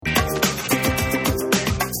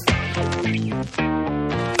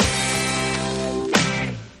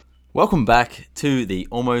Welcome back to the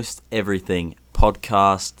Almost Everything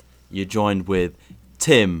podcast. You're joined with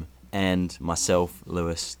Tim and myself,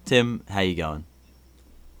 Lewis. Tim, how you going?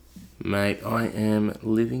 Mate, I am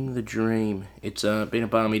living the dream. It's been a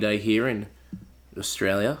balmy day here in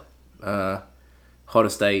Australia.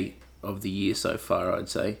 Hottest day of the year so far, I'd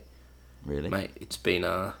say. Really? Mate, it's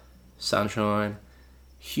been sunshine,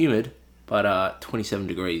 humid, but 27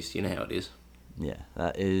 degrees. You know how it is. Yeah,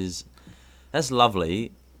 that's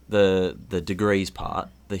lovely. The degrees part,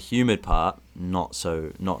 the humid part, not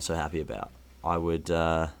so happy about. I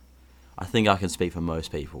think I can speak for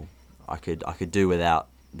most people. I could do without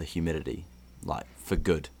the humidity, like for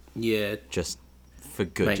good. Yeah, Just for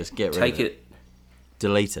good. mate, Just get rid take of it.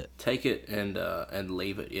 Delete it. Take it and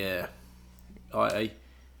leave it. Yeah, I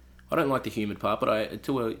don't like the humid part, but I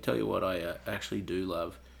tell you what I actually do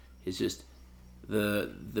love is just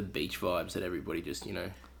the beach vibes that everybody just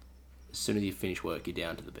as soon as you finish work, you're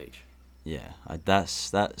down to the beach. Yeah,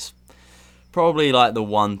 that's probably like the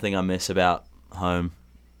one thing I miss about home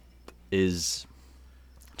is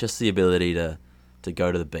just the ability to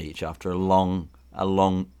go to the beach after a long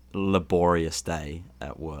laborious day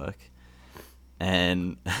at work,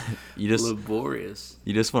 and you Laborious.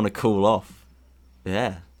 just want to cool off.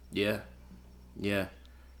 Yeah. Yeah,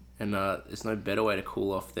 and there's no better way to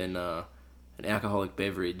cool off than an alcoholic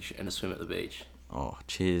beverage and a swim at the beach. Oh,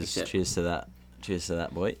 cheers! Except- Cheers to that! Cheers to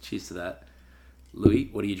that, boy. Cheers to that. Louis,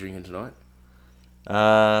 what are you drinking tonight?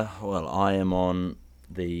 Well, I am on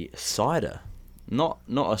the cider. Not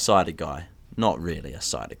a cider guy. Not really a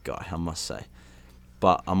cider guy, I must say.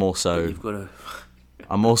 But I'm also. You've got a.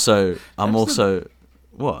 I'm also.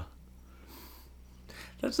 What?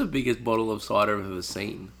 That's the biggest bottle of cider I've ever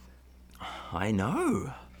seen. I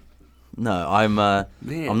know. No, I'm. Man.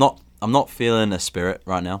 I'm not feeling a spirit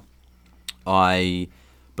right now.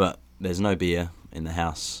 But there's no beer in the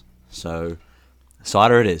house, so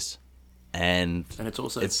cider it is, and it's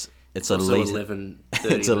also it's it's a also liter. 11:30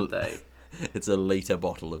 It's in a- the day. It's a liter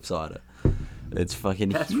bottle of cider. It's fucking.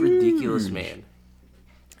 That's huge. ridiculous, man.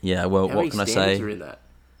 Yeah. Well, How what many can I standards say? are in that?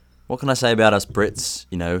 What can I say about us Brits?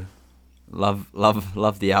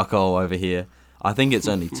 Love the alcohol over here. I think it's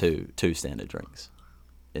only two standard drinks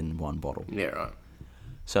in one bottle. Yeah, right.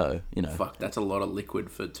 So Fuck, that's a lot of liquid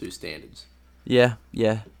for two standards. Yeah,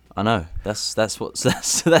 I know. That's that's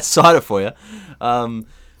cider for you.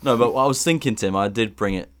 No, but I was thinking, Tim, I did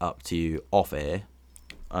bring it up to you off air.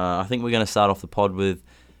 I think we're going to start off the pod with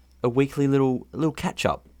a weekly little catch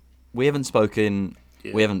up. We haven't spoken.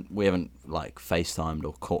 Yeah. We haven't like FaceTimed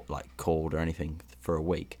or called or anything for a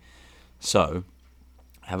week. So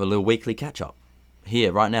have a little weekly catch up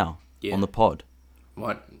here right now on the pod.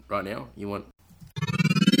 What? Right now? You want...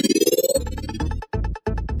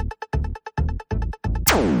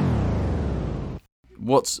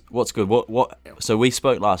 What's good? What? So we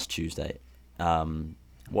spoke last Tuesday.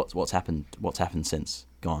 What's happened? What's happened since?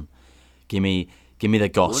 Gone. Give me the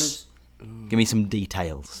goss. Give me some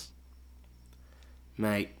details.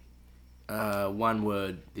 Mate, one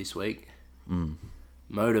word this week.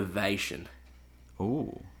 Motivation.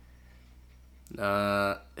 Ooh.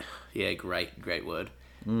 Yeah, great word.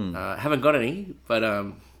 Haven't got any, but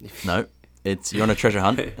No, you're on a treasure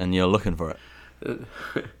hunt and you're looking for it.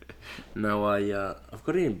 no, I've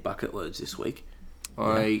got it in bucket loads this week.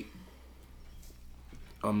 Yeah.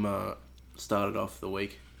 I'm started off the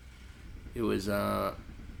week. It was oh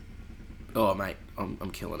mate,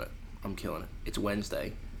 I'm killing it. I'm killing it. It's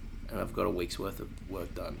Wednesday, and I've got a week's worth of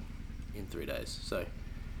work done in 3 days. So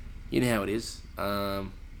you know how it is. I've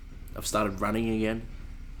started running again.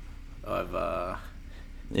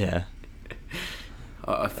 Yeah.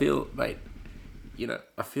 I feel, mate.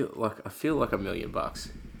 I feel like $1 million.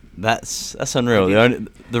 That's unreal.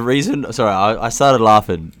 The reason, sorry, I started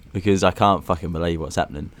laughing because I can't fucking believe what's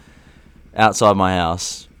happening. Outside my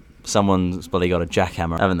house, someone's bloody got a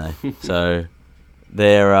jackhammer, haven't they? So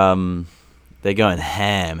they're going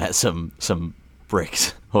ham at some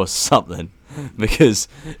bricks or something because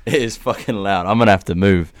it is fucking loud. I'm gonna have to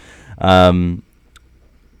move.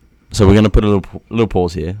 So we're gonna put a little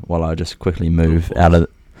pause here while I just quickly move out of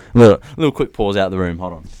little quick pause out of the room.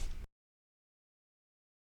 Hold on.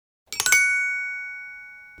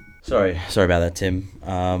 Sorry about that, Tim.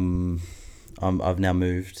 I've now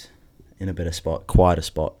moved in a better spot, quieter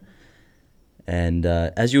spot, and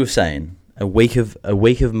as you were saying, a week of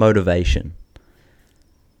motivation.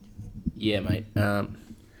 Yeah, mate.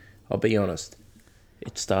 I'll be honest.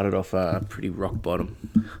 It started off pretty rock bottom.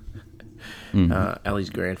 Ali's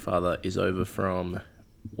grandfather is over from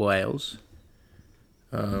Wales,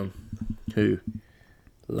 who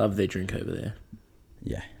love their drink over there.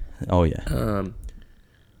 Yeah. Oh yeah.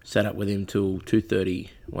 Sat up with him till 2:30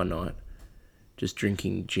 one night, just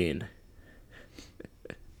drinking gin.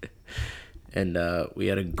 And we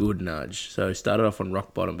had a good nudge. So started off on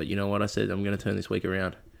rock bottom, but you know what? I said, I'm going to turn this week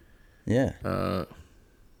around. Yeah.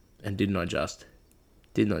 And didn't I just?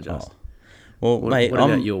 Didn't I just? Oh. Well, mate, what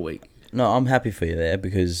about your week? No, I'm happy for you there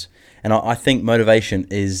because... And I think motivation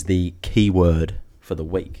is the key word for the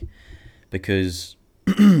week. Because,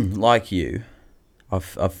 like you,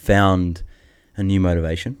 I've found a new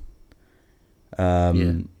motivation.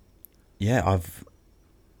 Yeah,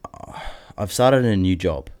 I've started a new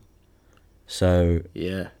job. So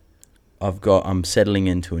yeah, I'm settling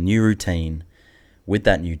into a new routine with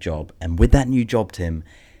that new job, and with that new job, Tim,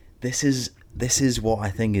 this is what I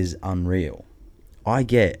think is unreal. I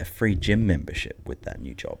get a free gym membership with that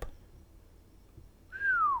new job.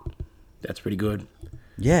 That's pretty good.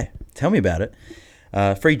 Yeah, tell me about it.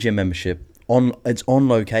 Free gym membership it's on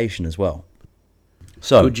location as well.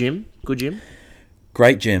 So good gym,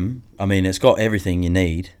 great gym. I mean, it's got everything you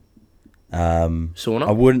need.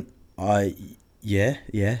 Sauna. Yeah,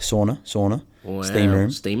 sauna, Wow.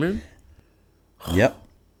 steam room. Yep.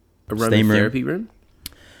 Aromatherapy room.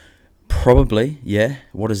 Probably, yeah.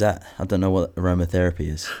 What is that? I don't know what aromatherapy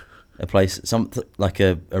is. A place, like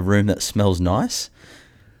a room that smells nice.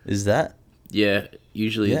 Is that? Yeah.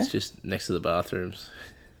 Usually Yeah? it's just next to the bathrooms.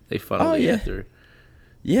 They funnel the air through.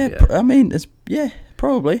 Yeah, Yeah. I mean, it's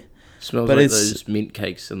probably. Smells But like it's- those mint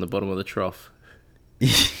cakes on the bottom of the trough.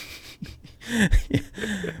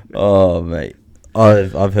 Oh, mate.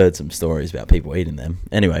 I've heard some stories about people eating them.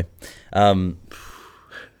 Anyway,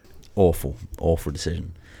 awful life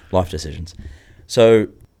decisions. So,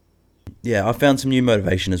 yeah, I found some new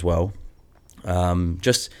motivation as well.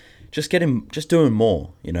 Just doing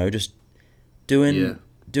more. You know, just doing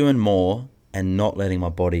more and not letting my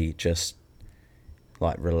body just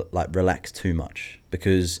relax too much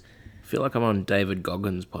because. I feel like I'm on David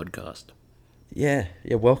Goggins' podcast. Yeah.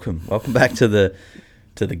 Welcome back to the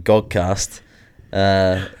Godcast.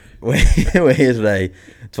 We're here today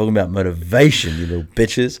talking about motivation, you little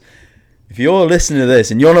bitches. If you're listening to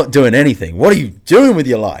this and you're not doing anything, what are you doing with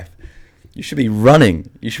your life? You should be running.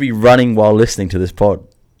 You should be running while listening to this pod.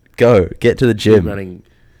 Go get to the gym.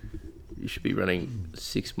 You should be running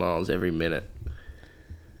 6 miles every minute.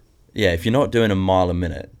 Yeah, if you're not doing a mile a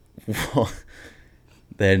minute,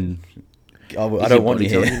 then I don't want you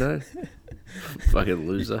here. You know? Fucking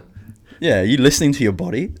loser. Yeah, you listening to your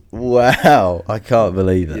body? Wow, I can't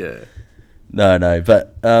believe it. Yeah. No,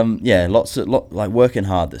 but yeah, like working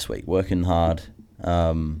hard this week, Yeah.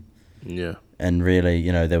 and really,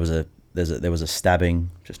 you know, there was a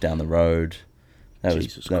stabbing just down the road.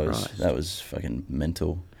 Jesus Christ. That was fucking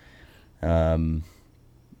mental. Yeah.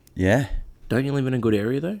 Don't you live in a good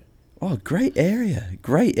area though? Oh, great area.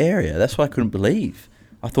 That's what I couldn't believe.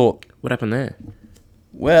 I thought, What happened there?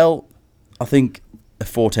 well, I think a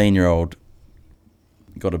 14-year-old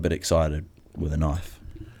got a bit excited with a knife.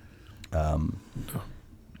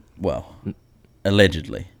 Well,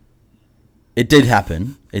 allegedly. It did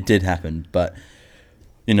happen, but,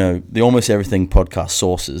 you know, the Almost Everything podcast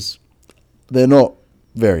sources, they're not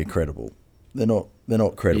very credible. They're not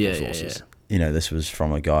credible sources. Yeah. You know, this was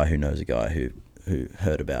from a guy who knows a guy who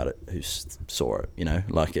heard about it, who saw it, you know,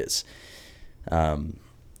 like it's...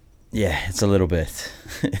 yeah, it's a little bit...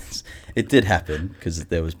 it did happen because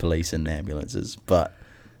there was police and ambulances, but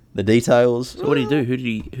the details... So what did he do? Who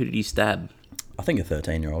did he stab? I think a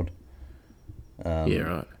 13-year-old. Yeah,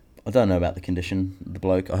 right. I don't know about the condition of the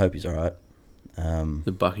bloke. I hope he's all right.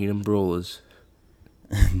 The Buckingham Brawlers.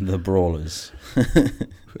 The Brawlers.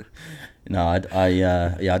 No, I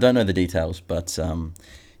don't know the details, but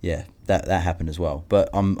yeah, that happened as well. But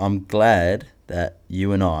I'm glad that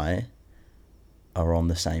you and I are on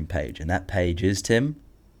the same page, and that page is, Tim,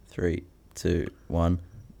 3, 2, 1,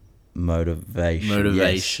 motivation.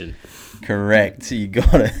 Yes. Correct. You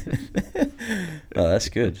got it. Oh, that's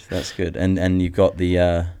good. And you've got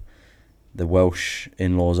the Welsh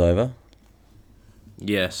in-laws over.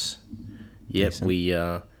 Yes. Yep.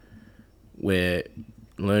 Decent. We're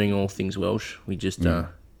learning all things Welsh. We just you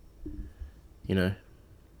know,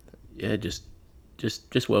 yeah, just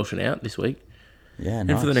Welshing out this week. Yeah, And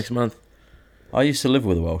nice. for the next month. I used to live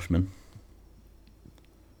with a Welshman.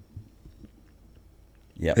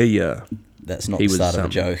 Yep. That's not he the was start of a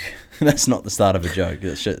joke. That's not the start of a joke.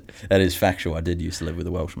 That is factual. I did used to live with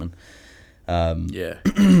a Welshman. Yeah.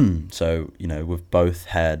 So, you know, we've both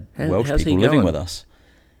had Welsh how's he people living going? with us.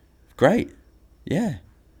 Great. Yeah.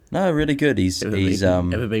 No, really good.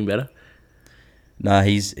 Ever been better? No,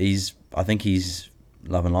 I think he's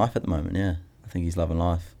loving life at the moment, yeah. I think he's loving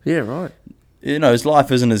life. Yeah, right. You know, his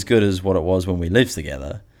life isn't as good as what it was when we lived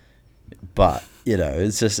together, But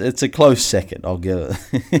it's a close second. I'll give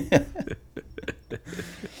it.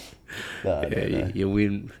 No, You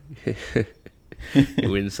win.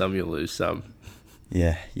 You win some, you lose some.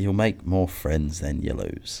 Yeah, you'll make more friends than you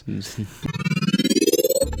lose.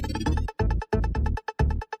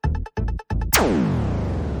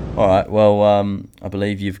 All right. Well, I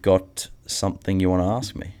believe you've got something you want to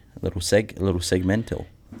ask me. A little segmental.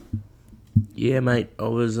 Yeah, mate. I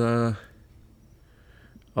was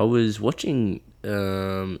watching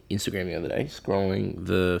Instagram the other day, scrolling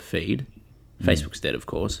the feed. Facebook's dead, of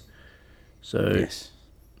course. So Yes.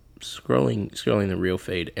 scrolling the real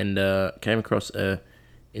feed, and came across a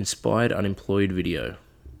inspired unemployed video.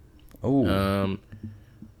 Oh.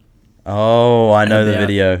 I know the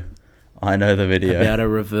video. About a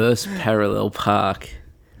reverse parallel park.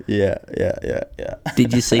 Yeah.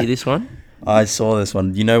 Did you see this one? I saw this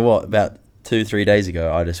one. You know what? About 2-3 days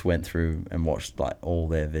ago, I just went through and watched like all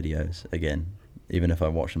their videos again, even if I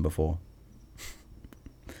watched them before.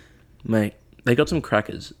 Mate, they got some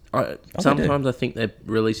crackers. Sometimes I think they're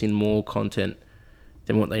releasing more content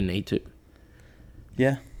than what they need to.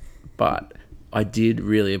 Yeah. But I did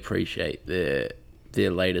really appreciate their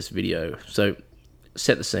latest video. So,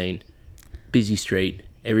 set the scene. Busy street.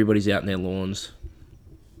 Everybody's out in their lawns.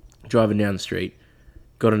 Driving down the street.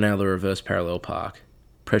 Got to nail the reverse parallel park.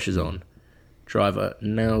 Pressure's on. Driver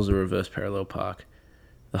nails the reverse parallel park.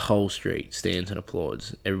 The whole street stands and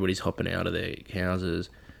applauds. Everybody's hopping out of their houses,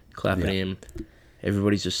 clapping him.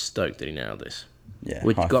 Everybody's just stoked that he nailed this. Yeah.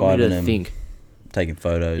 Which got me to think. Taking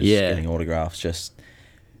photos, getting autographs, just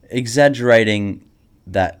exaggerating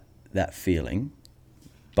that feeling,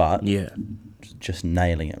 but just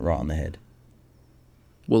nailing it right on the head.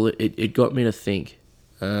 Well, it got me to think,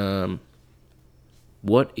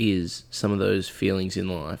 what is some of those feelings in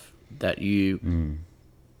life that you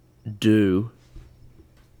do,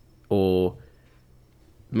 or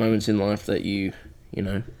moments in life that you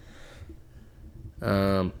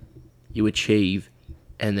achieve,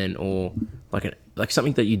 and then, or like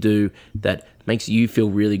something that you do that makes you feel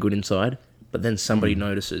really good inside, but then somebody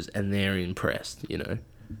notices and they're impressed,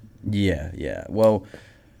 Yeah. Well,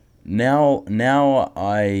 now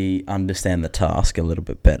I understand the task a little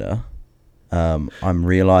bit better. I'm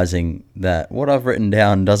realizing that what I've written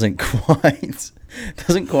down doesn't quite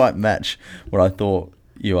match what I thought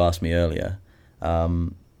you asked me earlier.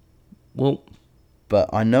 Well, but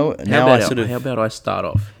I know now. How about I start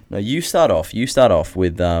off? No, you start off. You start off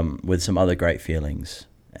with some other great feelings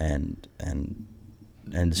and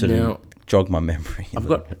sort of jog my memory.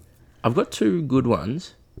 I've got two good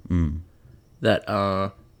ones that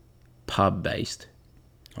are pub based.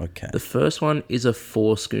 Okay. The first one is a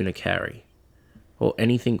 4-schooner carry, or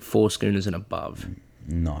anything 4 schooners and above.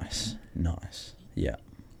 Nice. Yeah.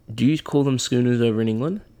 Do you call them schooners over in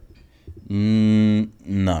England?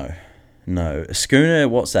 No. A schooner,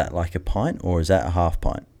 what's that? Like a pint, or is that a half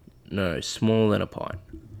pint? No, smaller than a pint.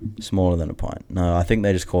 Smaller than a pint. No, I think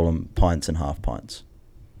they just call them pints and half pints.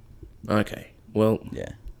 Okay. Well,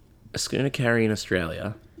 yeah. A schooner carry in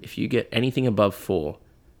Australia, if you get anything above 4,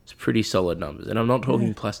 it's pretty solid numbers. And I'm not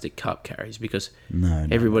talking plastic cup carries, because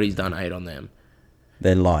everybody's done 8 on them.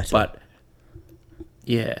 They're lighter. But,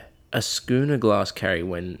 yeah, a schooner glass carry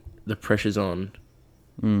when the pressure's on,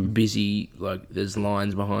 busy, like there's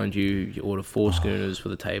lines behind you, you order 4 schooners for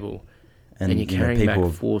the table, and you're carrying back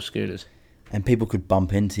 4 schooners. And people could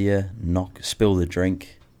bump into you, spill the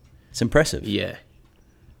drink. It's impressive. Yeah.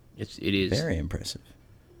 It is. Very impressive.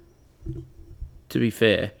 To be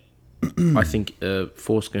fair, I think a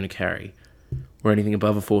 4-schooner carry, or anything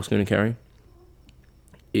above a 4-schooner carry,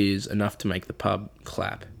 is enough to make the pub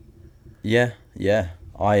clap. Yeah,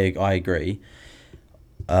 I agree.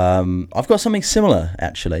 I've got something similar,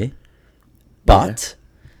 actually, but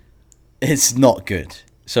it's not good.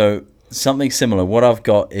 So, something similar. What I've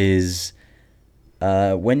got is,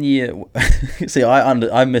 when you... See,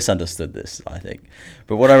 I misunderstood this, I think.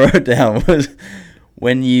 But what I wrote down was,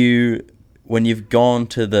 when you've gone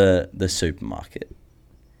to the supermarket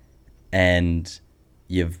and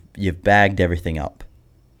you've bagged everything up,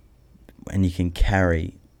 and you can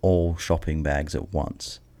carry all shopping bags at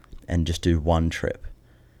once and just do one trip.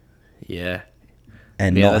 Yeah.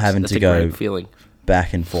 And not having to go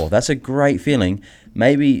back and forth. That's a great feeling.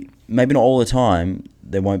 Maybe not all the time.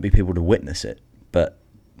 There won't be people to witness it, but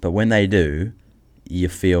when they do, you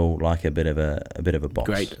feel like a bit of a boss.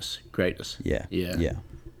 Greatness. Yeah.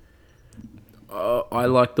 I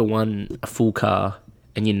like the one, a full car,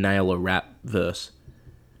 and you nail a rap verse.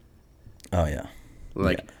 Oh yeah.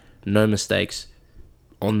 No mistakes,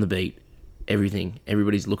 on the beat, everything.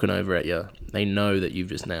 Everybody's looking over at you. They know that you've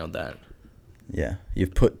just nailed that. Yeah,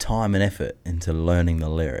 you've put time and effort into learning the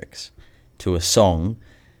lyrics to a song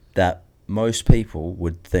that most people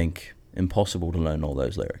would think impossible to learn all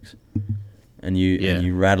those lyrics. And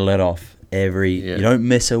you rattle it off you don't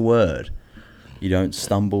miss a word. You don't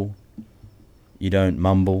stumble. You don't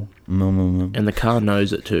mumble. And the car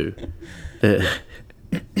knows it too.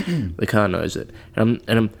 The car knows it. And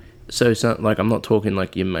I'm so like, I'm not talking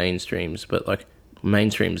like your mainstreams, but like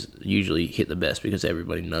mainstreams usually hit the best because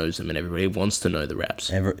everybody knows them and everybody wants to know the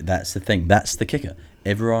raps. That's the thing. That's the kicker.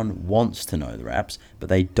 Everyone wants to know the raps, but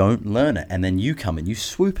they don't learn it. And then you come in, you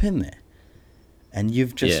swoop in there, and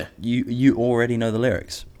you've just you already know the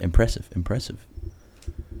lyrics. Impressive.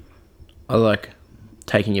 I like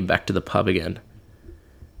taking you back to the pub again.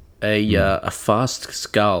 A fast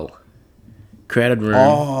skull, crowded room.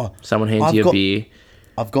 Oh, someone hands you a beer.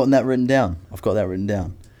 I've gotten that written down.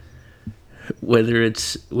 Whether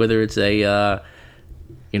it's a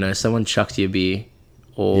someone chucks you a beer,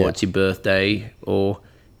 or it's your birthday, or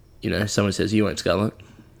someone says you won't skull it,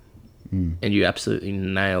 and you absolutely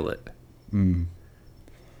nail it.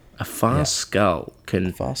 A fast skull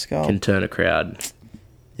can turn a crowd.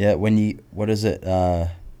 Yeah, what is it?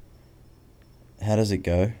 How does it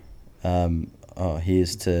go?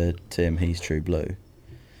 Here's to Tim, he's true blue.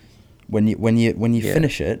 When you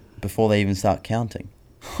finish it before they even start counting.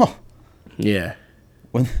 Yeah.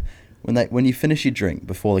 When you finish your drink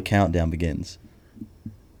before the countdown begins.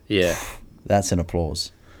 Yeah. That's an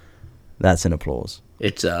applause.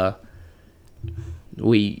 It's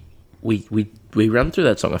we run through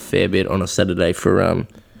that song a fair bit on a Saturday for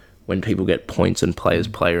when people get points and players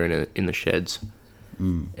player in the sheds.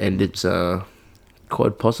 And it's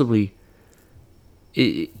quite possibly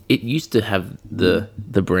it used to have the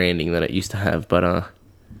branding that it used to have, but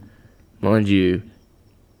mind you,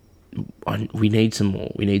 we need some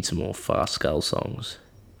more fast skull songs.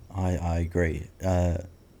 I agree.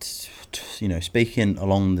 Speaking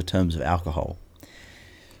along the terms of alcohol,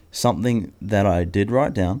 something that I did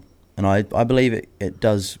write down, and I believe it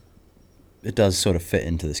does sort of fit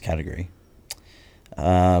into this category.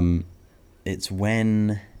 It's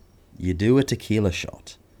when you do a tequila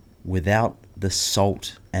shot without the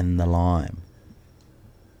salt and the lime.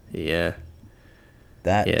 Yeah.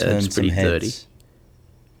 That turns some heads. Dirty.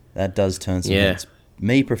 That does turn some heads.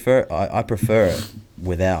 I prefer it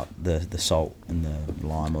without the salt and the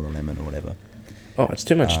lime or the lemon or whatever. Oh, it's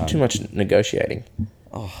too much negotiating.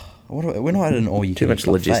 Oh, we're not at an all-you-can-eat too much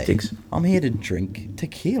buffet. Logistics. I'm here to drink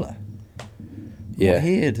tequila. Yeah. I'm not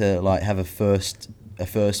here to like have a first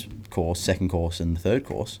course, second course, and third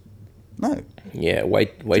course. No. Yeah, way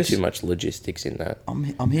too much logistics in that. I'm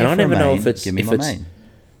here. And I never know if it's give me my main.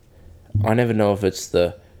 I never know if it's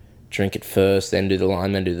the drink it first, then do the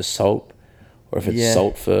lime, then do the salt, or if it's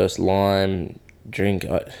salt first, lime, drink.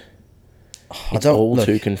 It's all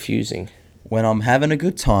too confusing. When I'm having a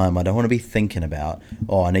good time, I don't want to be thinking about,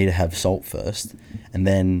 I need to have salt first, and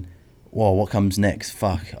then, what comes next?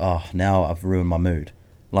 Fuck, now I've ruined my mood.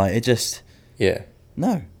 Like, it just... Yeah.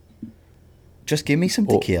 No. Just give me some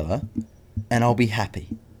tequila, and I'll be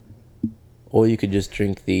happy. Or you could just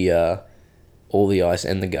drink the all the ice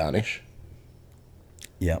and the garnish.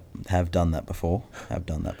 Yep, have done that before.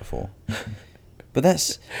 But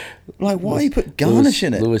that's... Like, why you put garnish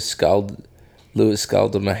in it? Lewis sculled a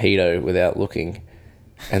mojito without looking,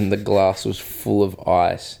 and the glass was full of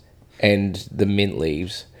ice and the mint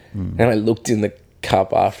leaves. And I looked in the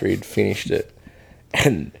cup after he'd finished it,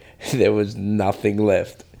 and there was nothing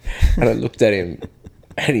left. And I looked at him,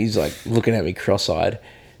 and he's like looking at me cross-eyed,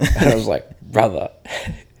 and I was like, brother,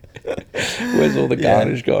 where's all the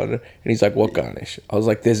garnish gone? And he's like, what garnish? I was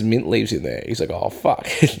like, there's mint leaves in there. He's like, oh, fuck.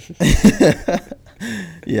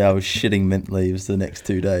 Yeah, I was shitting mint leaves the next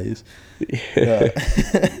 2 days. Yeah.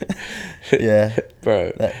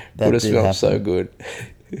 Bro, that would have smelled so good.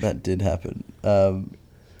 That did happen.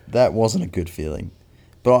 That wasn't a good feeling.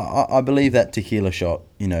 But I believe that tequila shot,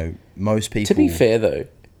 most people... To be fair, though...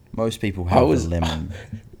 Most people have the lemon.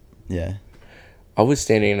 Yeah. I was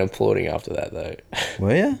standing and applauding after that, though.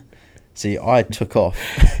 Were you? See, I took off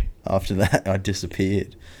after that. I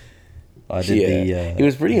disappeared. I did the... it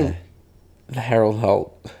was pretty... The Harold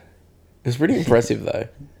Holt. It was pretty impressive, though.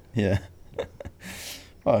 Yeah.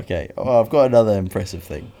 Okay. Oh, I've got another impressive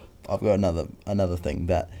thing. I've got another thing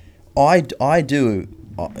that I do.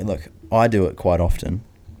 Look, I do it quite often,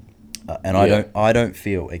 and I don't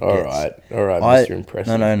feel it gets. All right, Mr.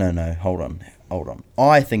 Impressive. No. Hold on.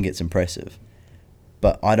 I think it's impressive,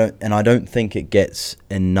 but I don't think it gets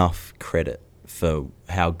enough credit for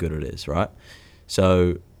how good it is. Right.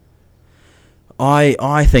 So,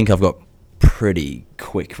 I think I've got pretty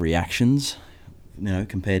quick reactions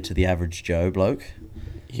compared to the average Joe bloke.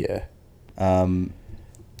 Yeah. And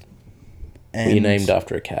Were you named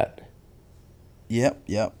after a cat? Yep.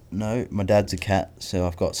 No, my dad's a cat, so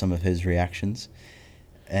I've got some of his reactions.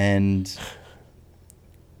 And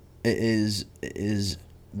it is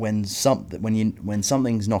when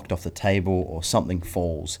something's knocked off the table or something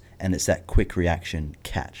falls, and it's that quick reaction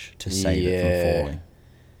catch to save it from falling.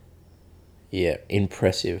 Yeah,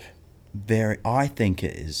 impressive. I think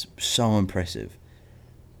it is so impressive.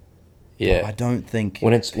 Yeah. But I don't think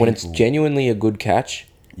when it's genuinely a good catch.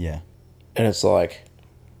 Yeah. And it's like,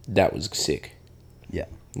 that was sick. Yeah.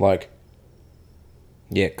 Like,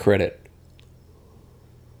 yeah, credit.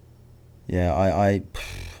 Yeah,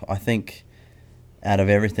 I think out of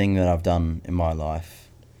everything that I've done in my life,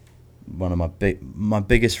 one of my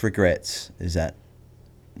biggest regrets is that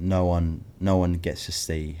no one gets to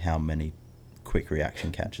see how many quick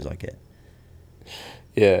reaction catches I get.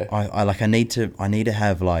 Yeah. I need to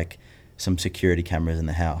have like some security cameras in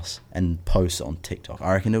the house and post it on TikTok.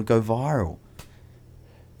 I reckon it'll go viral.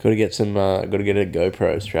 Got to get a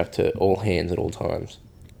GoPro strapped to all hands at all times.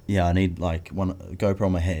 Yeah, I need like one GoPro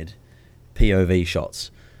on my head, POV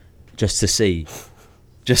shots, just to see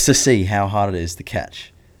how hard it is to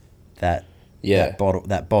catch that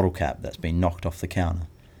bottle cap that's been knocked off the counter,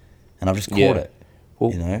 and I've just caught it.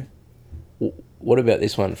 Well, what about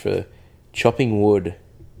this one for chopping wood?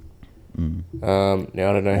 Now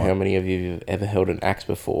I don't know how many of you have ever held an axe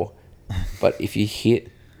before, but if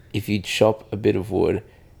you chop a bit of wood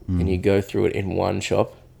and you go through it in one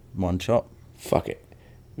chop, fuck it,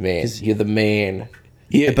 man, you're the man.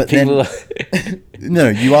 Yeah, but no,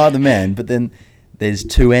 you are the man. But then there's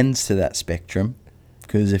two ends to that spectrum,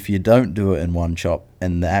 because if you don't do it in one chop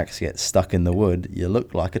and the axe gets stuck in the wood, you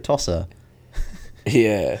look like a tosser.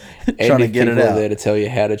 Yeah, trying to get it out. People are there to tell you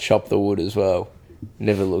how to chop the wood as well.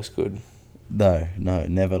 Never looks good. No, it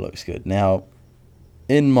never looks good. Now,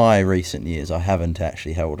 in my recent years, I haven't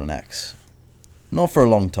actually held an axe. Not for a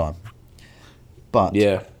long time. But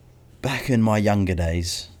back in my younger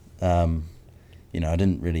days, I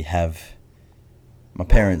didn't really have... My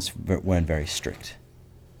parents weren't very strict.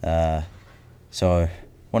 So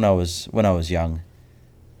when I was young,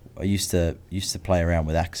 I used to play around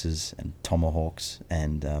with axes and tomahawks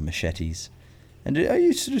and machetes. And I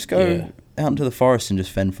used to just go out into the forest and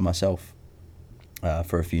just fend for myself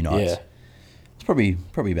for a few nights. Yeah. It's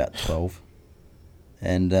probably about 12.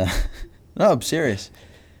 And no, I'm serious.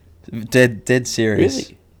 Dead serious.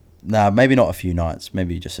 Really? Nah, maybe not a few nights,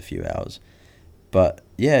 maybe just a few hours. But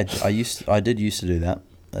yeah, I did used to do that.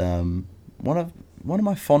 One of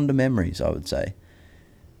my fonder memories, I would say.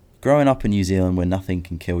 Growing up in New Zealand where nothing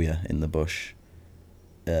can kill you in the bush,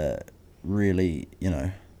 really,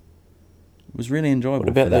 was really enjoyable. What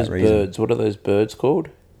about for that those reason. birds? What are those birds called?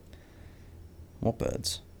 What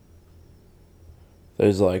birds?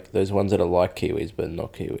 Those ones that are like kiwis but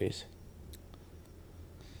not kiwis.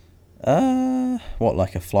 What,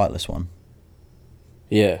 like a flightless one?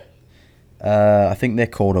 Yeah. I think they're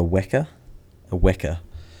called a weka. A weka.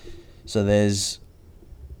 So there's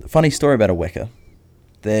a funny story about a weka.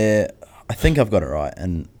 I think I've got it right,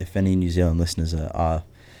 and if any New Zealand listeners are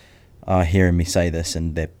hearing me say this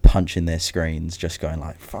and they're punching their screens, just going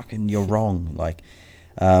like, "Fucking, you're wrong." Like,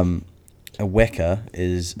 a weka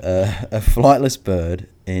is a flightless bird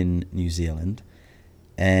in New Zealand,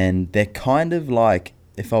 and they're kind of like,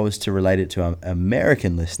 if I was to relate it to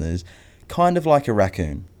American listeners, kind of like a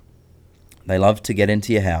raccoon. They love to get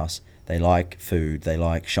into your house. They like food. They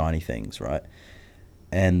like shiny things, right?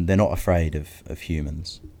 And they're not afraid of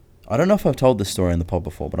humans. I don't know if I've told this story on the pod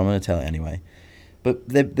before, but I'm going to tell it anyway. But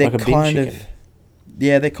they're like kind of...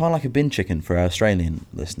 Yeah, they're kind of like a bin chicken for our Australian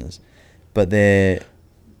listeners. But they're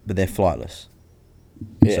flightless.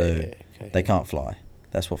 Yeah, so okay. They can't fly.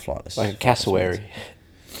 That's what flightless... Like a cassowary.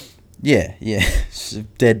 Yeah.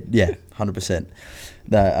 Dead, yeah, 100%.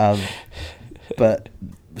 No, but...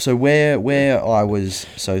 So where I was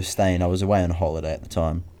staying, I was away on holiday at the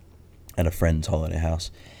time, at a friend's holiday house,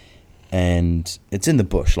 and it's in the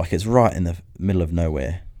bush, like it's right in the middle of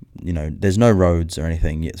nowhere. There's no roads or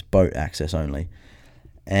anything. It's boat access only,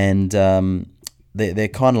 and they're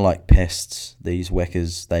kind of like pests. These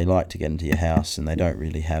wekas, they like to get into your house, and they don't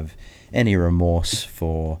really have any remorse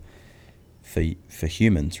for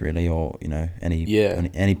humans really, or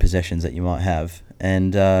any possessions that you might have.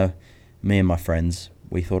 And me and my friends,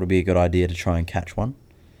 we thought it'd be a good idea to try and catch one.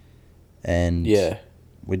 And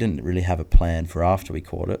we didn't really have a plan for after we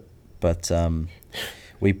caught it, but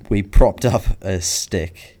we propped up a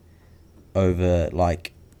stick over,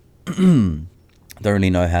 like, don't really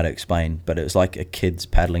know how to explain, but it was like a kid's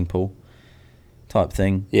paddling pool type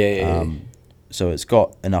thing. Yeah. so it's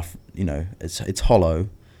got enough, it's hollow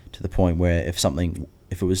to the point where if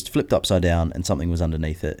it was flipped upside down and something was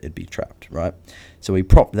underneath it, it'd be trapped, right? So we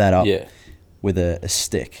propped that up with a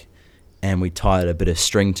stick, and we tied a bit of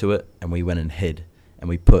string to it, and we went and hid, and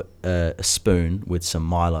we put a spoon with some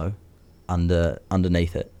Milo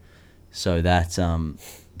underneath it, so that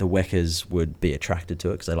the weckers would be attracted to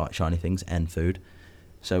it because they like shiny things and food.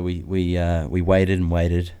 So we waited and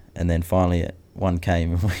waited, and then finally one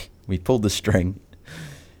came, and we pulled the string,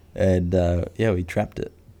 and we trapped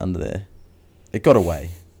it under there. It got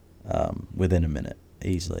away within a minute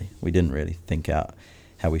easily. We didn't really think out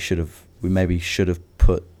how we should have. We maybe should have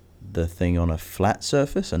put the thing on a flat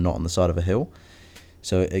surface and not on the side of a hill.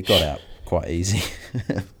 So it got out quite easy.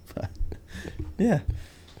 But, yeah.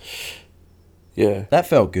 Yeah. That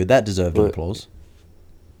felt good. That deserved an applause.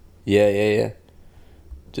 Yeah.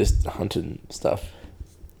 Just hunting stuff.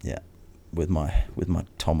 Yeah. With my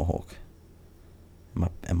tomahawk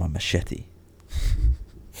and my machete.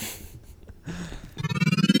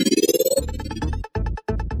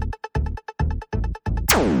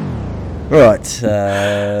 Right.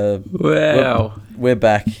 Wow. We're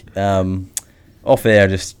back. Off air, I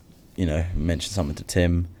just, mentioned something to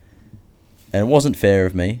Tim. And it wasn't fair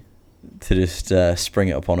of me to just spring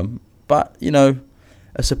it upon him. But,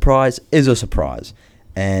 a surprise is a surprise.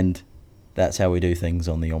 And that's how we do things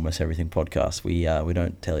on the Almost Everything podcast. We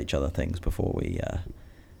don't tell each other things before we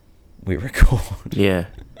record. Yeah.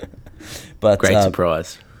 But great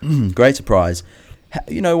surprise. Great surprise.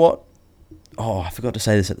 You know what? Oh, I forgot to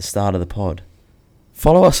say this at the start of the pod.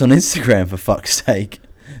 Follow us on Instagram, for fuck's sake.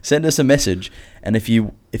 Send us a message, and if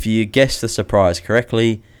you guess the surprise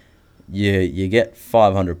correctly, you get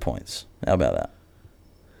 500 points. How about that?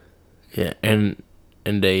 Yeah, and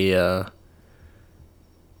a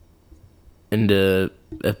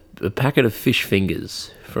packet of fish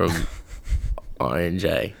fingers from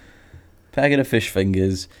I&J. Packet of fish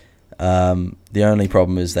fingers. The only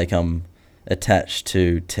problem is they come attached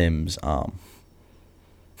to Tim's arm.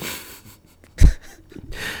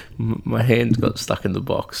 My hands got stuck in the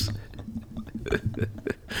box.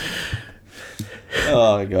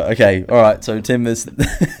 Oh god. Okay. All right. So Tim is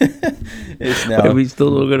now. Are we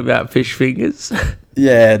still talking about fish fingers?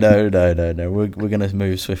 Yeah. No. We're gonna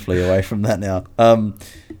move swiftly away from that now.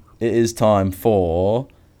 It is time for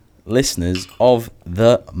listeners of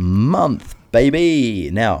the month,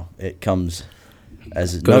 baby. Now it comes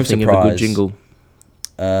as no surprise. Of a good jingle.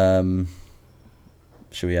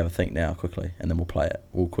 Should we have a think now quickly, and then we'll play it?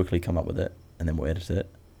 We'll quickly come up with it, and then we'll edit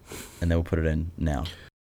it, and then we'll put it in now.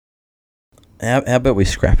 How about we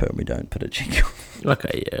scrap it and we don't put a jingle?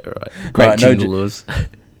 Okay, yeah, right. Great jingle, Lewis.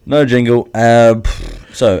 No jingle.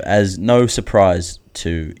 So, as no surprise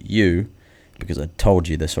to you, because I told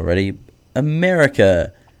you this already,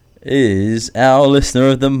 America is our listener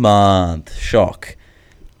of the month. Shock.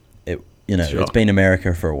 It's been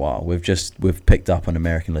America for a while. We've picked up on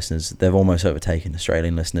American listeners. They've almost overtaken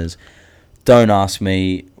Australian listeners. Don't ask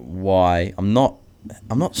me why. I'm not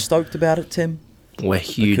stoked about it, Tim. We're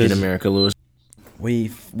huge in America, Lewis.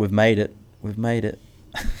 We've made it. We've made it.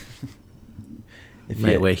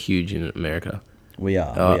 Mate, we're huge in America. We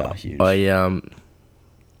are huge. I've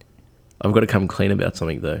got to come clean about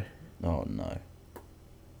something though. Oh no.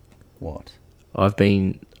 What? I've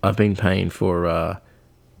been paying for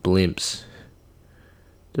blimps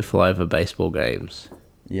to fly over baseball games.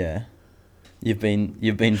 Yeah. You've been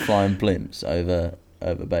flying blimps over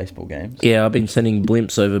baseball games? Yeah, I've been sending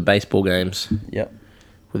blimps over baseball games. Yep.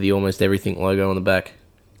 With the Almost Everything logo on the back.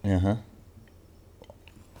 Uh-huh.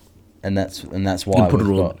 And that's why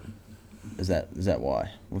we've got... Is that why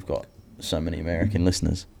we've got so many American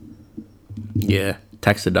listeners? Yeah,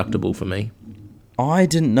 tax deductible for me. I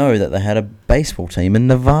didn't know that they had a baseball team in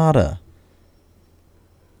Nevada.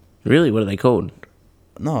 Really? What are they called?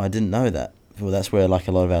 No, I didn't know that. Well, that's where a lot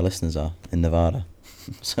of our listeners are, in Nevada.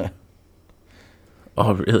 So.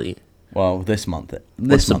 Oh, really? Well, this month.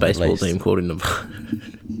 What's the baseball team called in Nevada?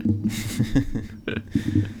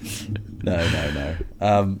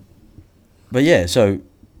 No. But yeah, so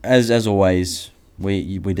as always,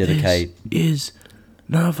 we dedicate. This is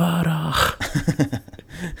Nevada.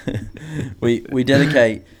 we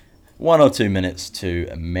dedicate 1 or 2 minutes to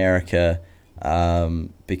America.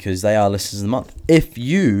 Because they are listeners of the month. If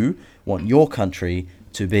you want your country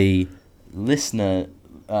to be listeners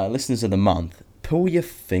of the month, pull your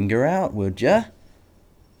finger out, would ya?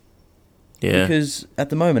 Yeah. Because at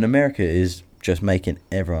the moment, America is just making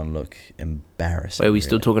everyone look embarrassing. Wait, are we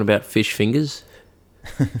still talking about fish fingers?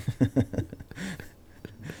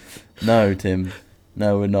 No, Tim.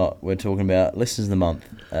 No, we're not. We're talking about listeners of the month,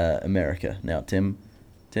 America. Now, Tim,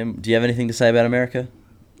 Tim, do you have anything to say about America?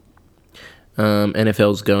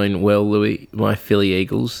 NFL's going well, Louis. My Philly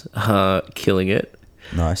Eagles are killing it.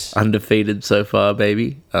 Nice. Undefeated so far,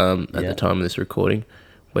 baby. At Yeah. the time of this recording,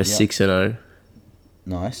 we're Yeah. 6-0.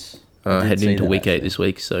 Nice. I did Heading see into that, week 8 actually. this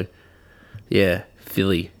week. So, yeah,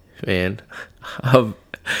 Philly, man.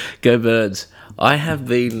 Go Birds. I have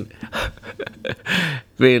been...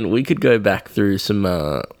 Man, we could go back through some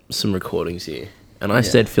recordings here. And I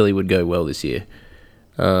said Philly would go well this year.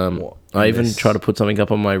 What? I even Yes. tried to put something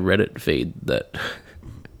up on my Reddit feed that...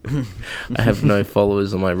 I have no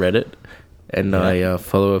followers on my Reddit. And I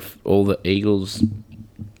follow all the Eagles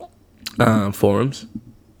forums.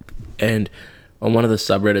 And on one of the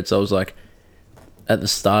subreddits, I was like, at the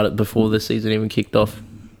start, before the season even kicked off,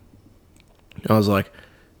 I was like,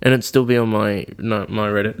 and it'd still be on my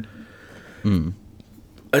Reddit.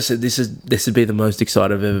 I said, this would be the most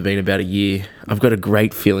excited I've ever been about a year. I've got a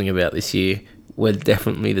great feeling about this year. We're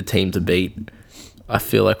definitely the team to beat. I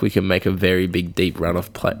feel like we can make a very big deep playoff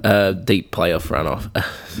runoff.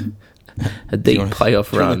 A deep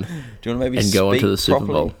playoff run. Do you want to maybe and go on to the speak Super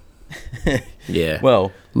properly? Bowl. Yeah.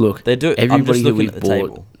 Well, look, they do. I'm just everybody who looking we've at the bought.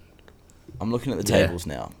 table. I'm looking at the Yeah. tables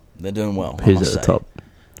now. They're doing well. I Who's must at the say. top?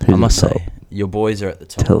 I must say, your boys are at the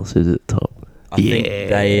top. Tell us who's at the top. I think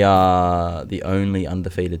they are the only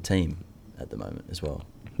undefeated team at the moment as well.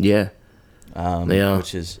 Yeah. They are.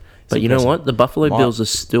 Which is. But you know what? The Buffalo My- Bills are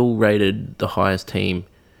still rated the highest team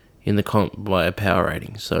in the comp by a power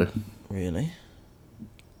rating. So, Really?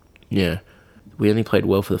 yeah. We only played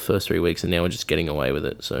well for the first 3 weeks, and now we're just getting away with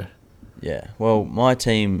it. So, Yeah. Well, my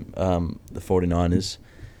team, the 49ers,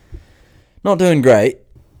 not doing great.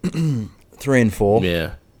 3-4.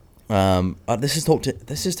 yeah. This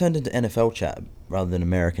has turned into NFL chat rather than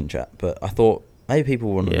American chat. But I thought maybe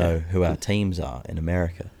people want to Yeah. know who our teams are in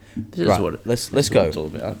America. This Right, is what let's this is go. what it's all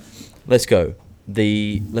about. Let's go.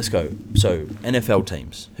 Let's go. So NFL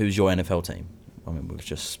teams. Who's your NFL team? I mean, we've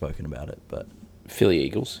just spoken about it, but Philly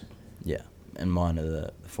Eagles. yeah. And mine are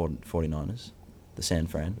the 49ers, the San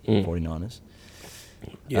Fran 49ers.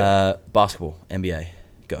 Yeah. Basketball, NBA,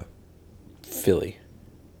 go. Philly.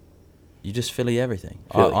 You just Philly everything.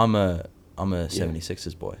 Philly. I'm a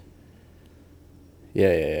 76ers boy.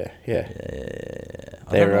 Yeah. Yeah.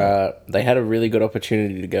 I don't know. They had a really good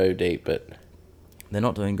opportunity to go deep, but They're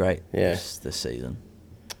not doing great Yeah. this season.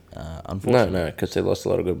 no, Unfortunately. because they lost a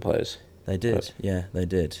lot of good players. They did. But- Yeah, they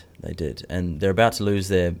did. And they're about to lose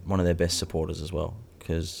one of their best supporters as well,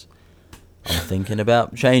 because I'm thinking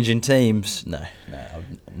about changing teams. No, I'll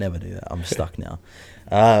never do that. I'm stuck now.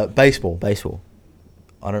 Baseball.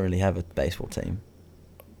 I don't really have a baseball team.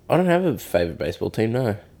 I don't have a favorite baseball team.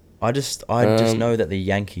 No. I just know that the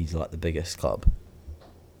Yankees are like the biggest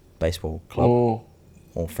baseball club Oh,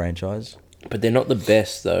 or franchise. but they're not the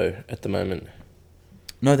best though at the moment.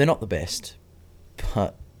 No, they're not the best,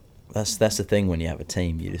 but that's the thing when you have a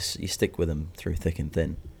team. You stick with them through thick and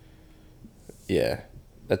thin. Yeah,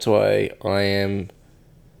 that's why I am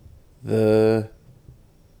the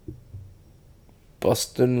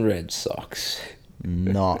Boston Red Sox.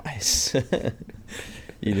 Nice.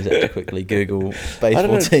 You just have to quickly Google I don't baseball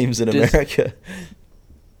know, teams in America.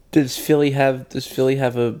 Does Philly have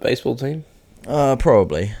a baseball team?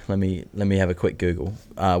 Probably. Let me have a quick Google.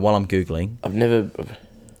 While I'm googling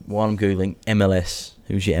MLS.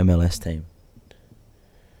 Who's your MLS team?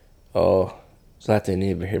 Oh, Zlatan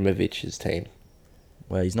Ibrahimovic's team.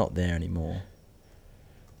 Well, he's not there anymore.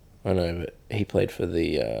 I know, but he played for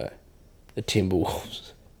the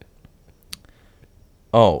Timberwolves.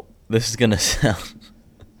 Oh, this is gonna sound.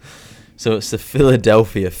 So it's the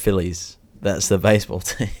Philadelphia Phillies. That's the baseball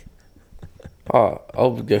team. Oh,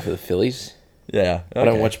 I'll go for the Phillies. Yeah. I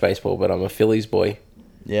don't watch baseball, but I'm a Phillies boy.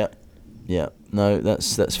 Yeah. No,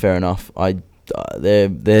 that's fair enough.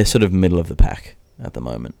 They're sort of middle of the pack at the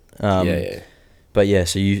moment. Yeah. But yeah,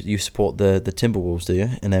 so you support the Timberwolves, do you,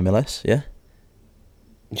 in MLS? Yeah.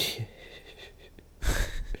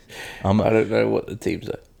 I don't know what the teams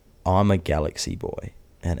are. I'm a Galaxy boy,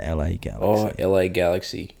 an LA Galaxy. Oh, LA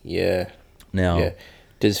Galaxy. Yeah. Now, Yeah.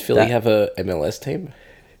 Does Philly have a MLS team?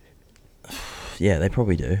 yeah, they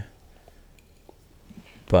probably do.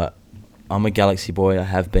 But I'm a Galaxy boy. I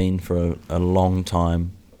have been for a long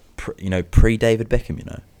time. Pre David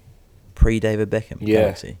Beckham. Pre David Beckham. Yeah.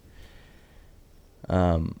 Galaxy.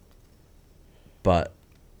 But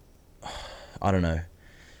I don't know.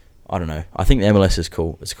 I think the MLS is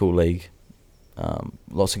cool. It's a cool league.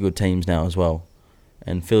 Lots of good teams now as well.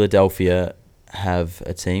 And Philadelphia have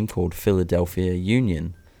a team called Philadelphia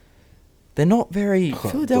Union. They're not very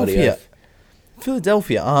Philadelphia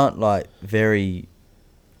aren't like very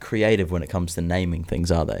creative when it comes to naming things,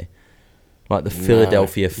 are they? Like the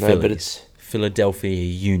Philadelphia No, Phillies, but it's Philadelphia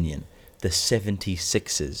Union, the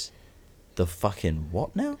 76ers, the fucking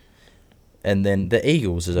what now? And then the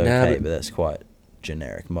Eagles is okay, but that's quite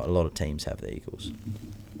generic. A lot of teams have the Eagles.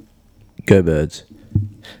 Go Birds.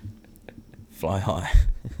 Fly high.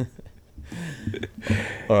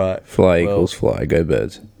 All right. Fly Eagles, fly. Go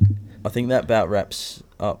Birds. I think that about wraps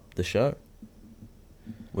up the show.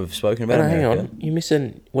 We've spoken about No, hang America. on. You're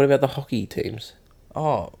missing... What about the hockey teams?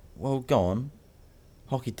 Oh, well, go on.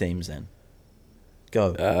 Hockey teams then.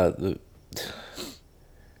 Go. The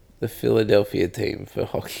Philadelphia team for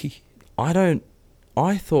hockey.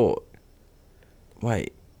 I thought...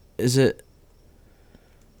 Wait, is it...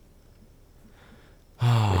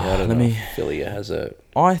 I don't know if Philly has a...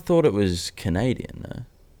 I thought it was Canadian, though.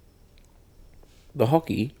 The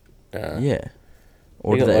hockey? Yeah.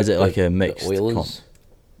 Or They got, is it like the a mixed Oilers. comp?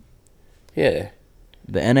 Yeah.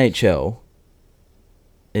 The NHL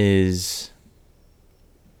is...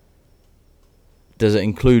 Does it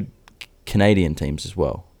include Canadian teams as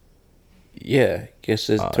well? Yeah. Guess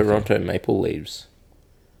there's Okay. Toronto Maple Leafs.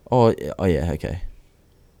 Oh yeah, okay.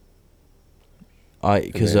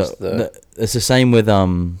 Because there's the- it's the same with the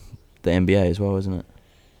NBA as well, isn't it?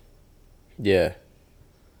 Yeah.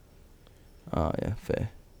 Oh yeah, fair.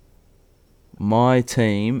 My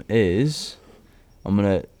team is,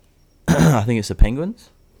 I think it's the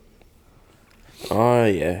Penguins. Oh,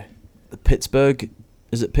 yeah. Pittsburgh,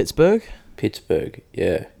 is it Pittsburgh? Pittsburgh,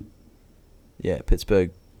 yeah. Yeah,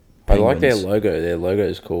 Pittsburgh. I like their Penguins. logo. Their logo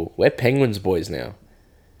is cool. We're Penguins boys now.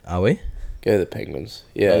 Are we? Go the Penguins.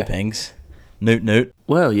 Go Yeah. the Pengs. Newt.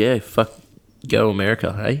 Well, yeah. Fuck. Go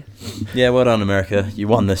America, hey? Yeah, well done, America. You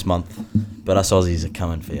won this month, but us Aussies are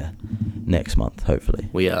coming for you next month, hopefully.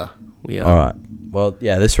 We are. All right. Well,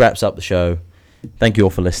 yeah, this wraps up the show. Thank you all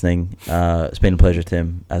for listening. It's been a pleasure,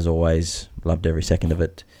 Tim, as always. Loved every second of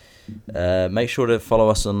it. Make sure to follow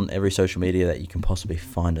us on every social media that you can possibly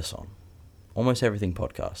find us on. Almost everything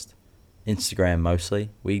podcast. Instagram mostly.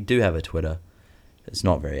 We do have a Twitter. It's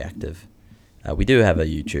not very active. We do have a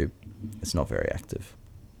YouTube. It's not very active.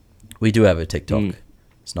 We do have a TikTok.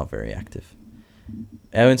 It's not very active.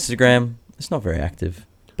 Our Instagram, it's not very active,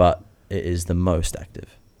 but it is the most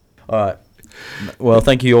active. All right. Well,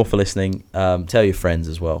 thank you all for listening. Tell your friends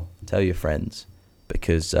as well. Tell your friends,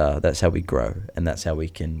 because that's how we grow, and that's how we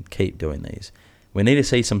can keep doing these. We need to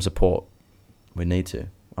see some support. We need to.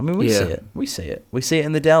 I mean, we see it. We see it. We see it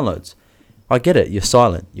in the downloads. I get it. You're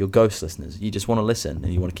silent. You're ghost listeners. You just want to listen,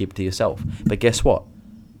 and you want to keep it to yourself. But guess what?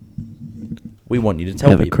 We want you to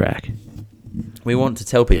tell Have people. a crack. We want to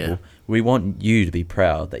tell people. Yeah. We want you to be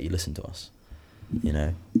proud that you listen to us. You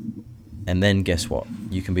know? And then guess what?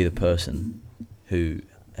 You can be the person who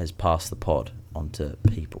has passed the pod on to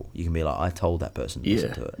people. You can be like, I told that person to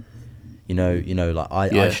listen to it. You know, like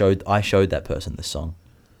I showed that person this song.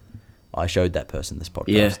 I showed that person this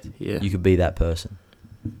podcast. Yeah. You could be that person.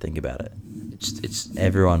 Think about it. It's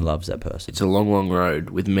Everyone loves that person. It's a long, long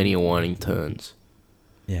road with many winding turns.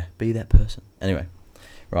 Yeah, be that person. Anyway,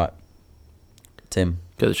 right. Tim,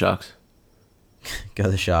 Go the Sharks. go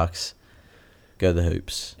the Sharks. Go the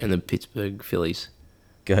Hoops. And the Pittsburgh Phillies.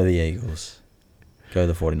 Go the Eagles. Go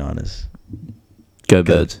the 49ers. Go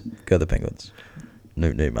Birds. Go the Penguins.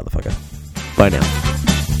 Newt, motherfucker. Bye now.